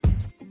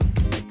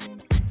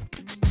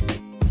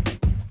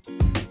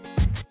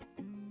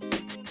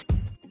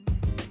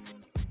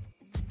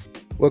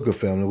Welcome,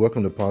 family.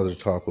 Welcome to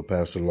Positive Talk with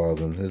Pastor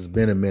Logan. It's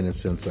been a minute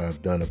since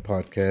I've done a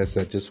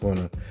podcast. I just want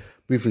to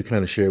briefly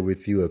kind of share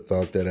with you a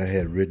thought that I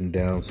had written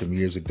down some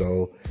years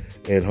ago,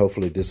 and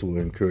hopefully this will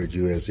encourage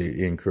you as it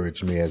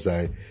encouraged me as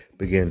I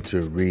began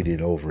to read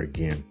it over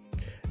again.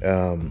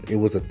 It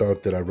was a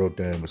thought that I wrote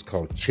down. It was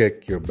called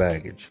Check Your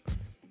Baggage.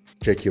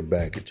 Check your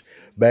baggage.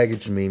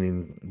 Baggage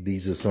meaning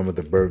these are some of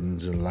the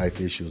burdens and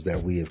life issues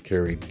that we have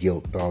carried,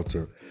 guilt, thoughts,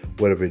 or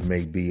whatever it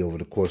may be over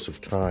the course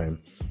of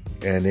time,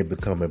 and they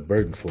become a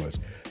burden for us.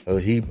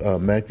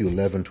 Matthew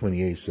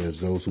 11:28 says,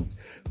 those who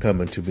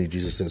come unto me,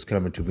 Jesus says,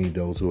 come unto me,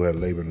 those who are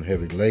labored and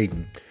heavy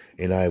laden,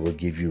 and I will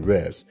give you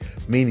rest.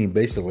 Meaning,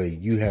 basically,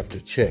 you have to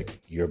check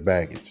your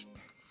baggage.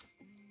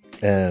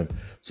 And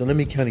so let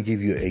me kind of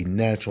give you a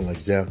natural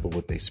example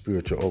with a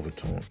spiritual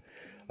overtone.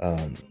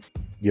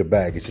 Your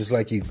baggage, just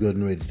like you're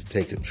getting ready to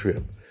take a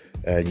trip,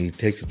 and you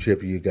take the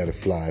trip, you got to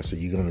fly. So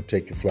you're going to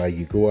take the flight.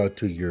 You go out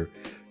to your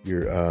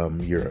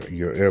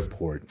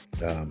airport.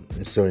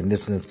 And so in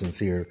this instance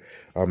here,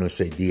 I'm going to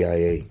say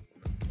DIA.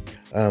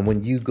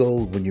 When you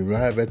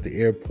arrive at the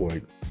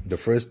airport,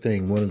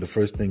 one of the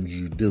first things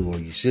you do, or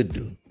you should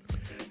do,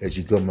 as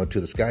you come up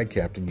to the sky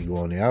captain, you go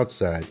on the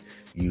outside,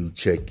 you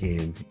check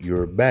in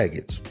your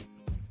baggage.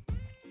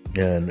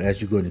 And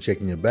as you go in and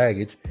check in your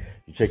baggage,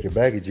 you check your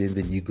baggage in,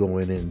 then you go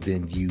in and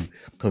then you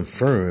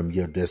confirm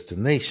your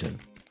destination.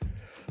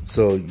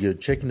 So you're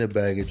checking the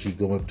baggage, you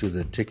go up to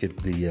the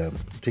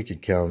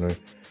ticket counter,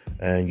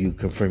 and you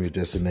confirm your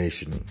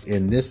destination.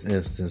 In this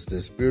instance,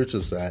 the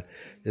spiritual side,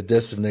 the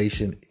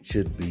destination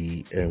should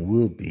be and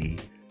will be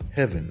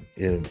heaven.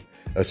 It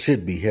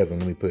should be heaven,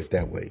 let me put it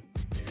that way.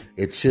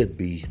 It should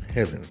be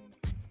heaven.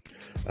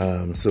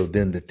 So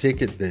then the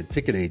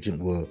ticket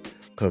agent will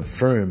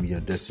confirm your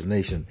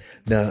destination.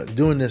 Now,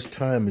 during this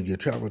time of your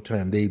travel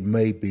time, there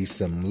may be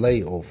some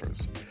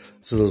layovers.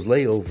 So those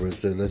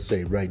layovers, let's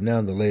say right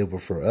now, the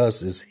layover for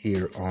us is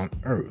here on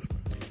Earth.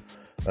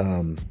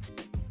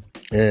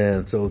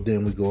 And so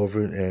then we go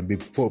over, and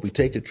before we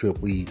take a trip,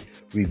 we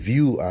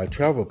review our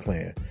travel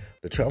plan.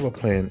 The travel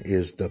plan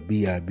is the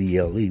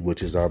Bible,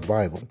 which is our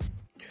Bible.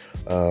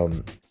 So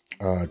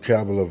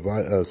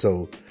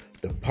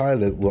the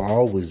pilot will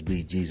always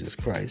be Jesus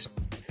Christ.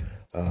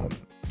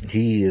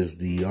 He is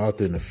the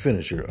author and the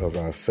finisher of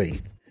our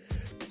faith.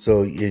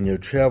 So in your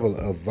travel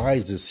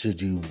advisors,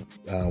 should you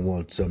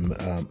want some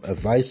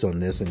advice on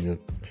this, and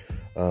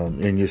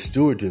your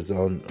stewardess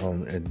on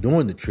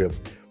during the trip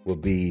will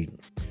be,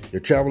 your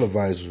travel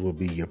advisors will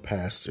be your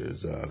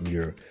pastors,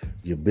 your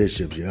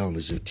bishops, your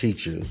elders, your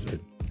teachers,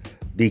 and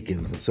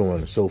deacons, and so on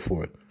and so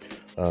forth.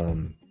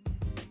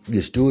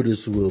 Your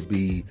stewardess will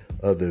be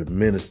other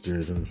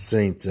ministers and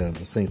saints, the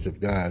saints of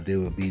God. They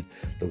will be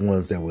the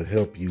ones that would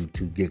help you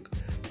to get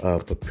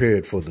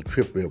prepared for the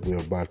trip that we're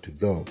about to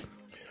go.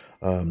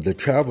 The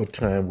travel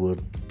time will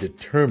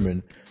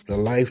determine the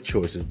life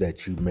choices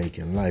that you make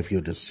in life,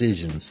 your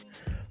decisions.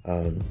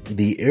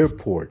 The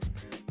airport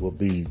will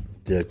be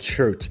the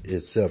church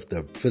itself,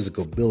 the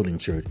physical building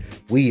church.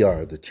 We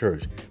are the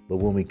church, but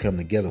when we come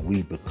together,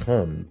 we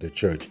become the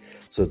church.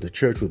 So the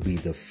church will be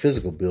the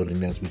physical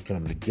building as we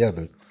come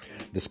together,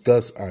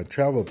 discuss our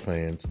travel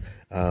plans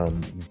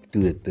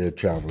through the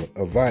travel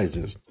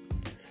advisors.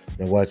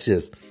 Now watch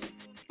this.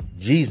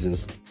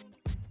 Jesus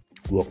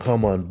will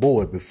come on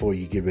board before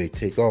you get ready to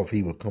take off.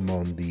 He will come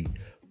on the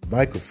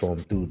microphone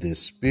through the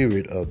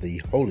spirit of the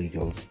Holy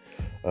Ghost,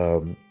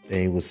 and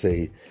he will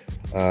say,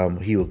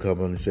 he will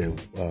come on and say,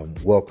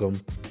 welcome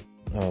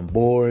on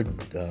board.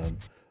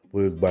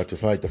 We're about to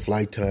flight. The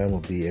flight time will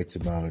be X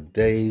amount of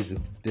days,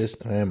 this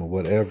time or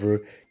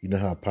whatever. You know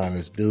how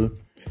pilots do.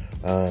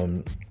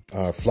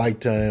 Our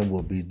flight time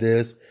will be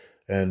this.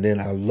 And then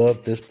I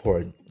love this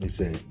part. He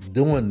said,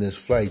 during this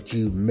flight,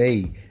 you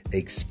may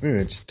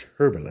experience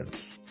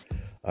turbulence,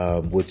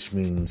 which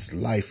means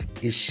life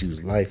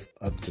issues, life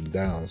ups and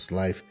downs,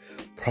 life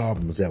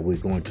problems that we're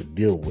going to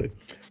deal with,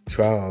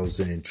 trials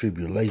and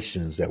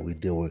tribulations that we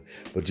deal with.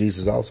 But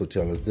Jesus also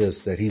tells us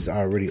this, that he's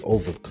already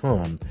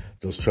overcome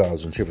those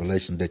trials and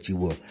tribulations, that you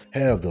will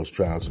have those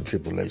trials and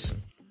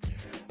tribulations.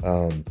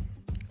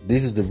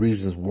 These are the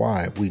reasons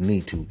why we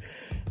need to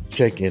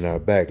check in our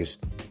baggage.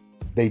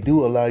 They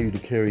do allow you to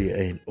carry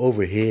an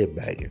overhead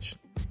baggage,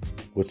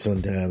 which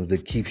sometimes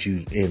that keeps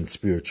you in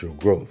spiritual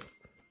growth.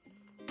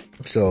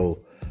 So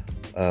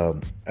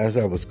as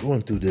I was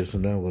going through this,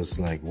 and I was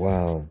like,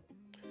 wow,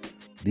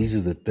 these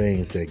are the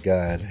things that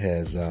God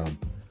has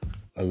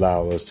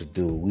allowed us to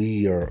do.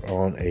 We are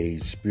on a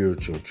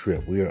spiritual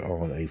trip. We are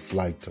on a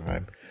flight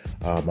time.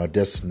 Our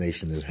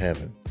destination is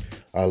heaven.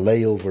 Our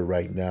layover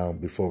right now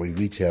before we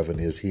reach heaven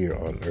is here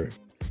on earth.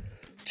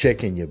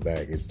 Check in your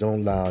baggage.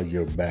 Don't allow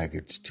your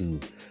baggage to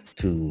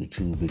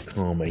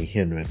become a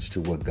hindrance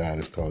to what God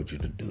has called you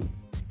to do.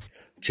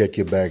 Check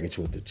your baggage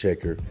with the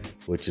checker,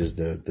 which is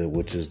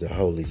the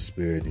Holy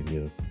Spirit in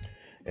you,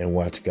 and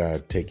watch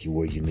God take you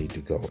where you need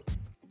to go.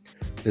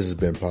 This has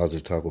been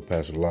Positive Talk with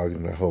Pastor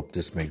Logan. I hope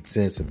this makes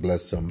sense and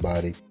bless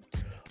somebody.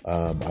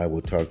 I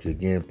will talk to you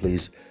again.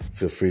 Please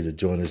feel free to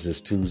join us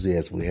this Tuesday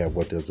as we have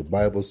What Does the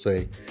Bible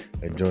Say?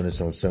 And join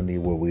us on Sunday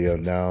where we are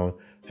now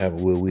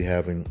where we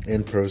have an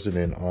in-person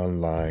and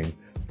online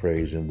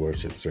praise and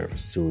worship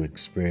service to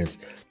experience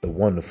the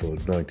wonderful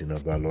anointing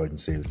of our Lord and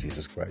Savior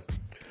Jesus Christ.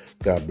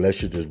 God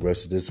bless you the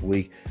rest of this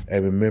week.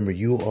 And remember,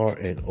 you are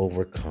an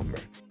overcomer.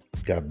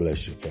 God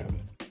bless you,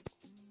 family.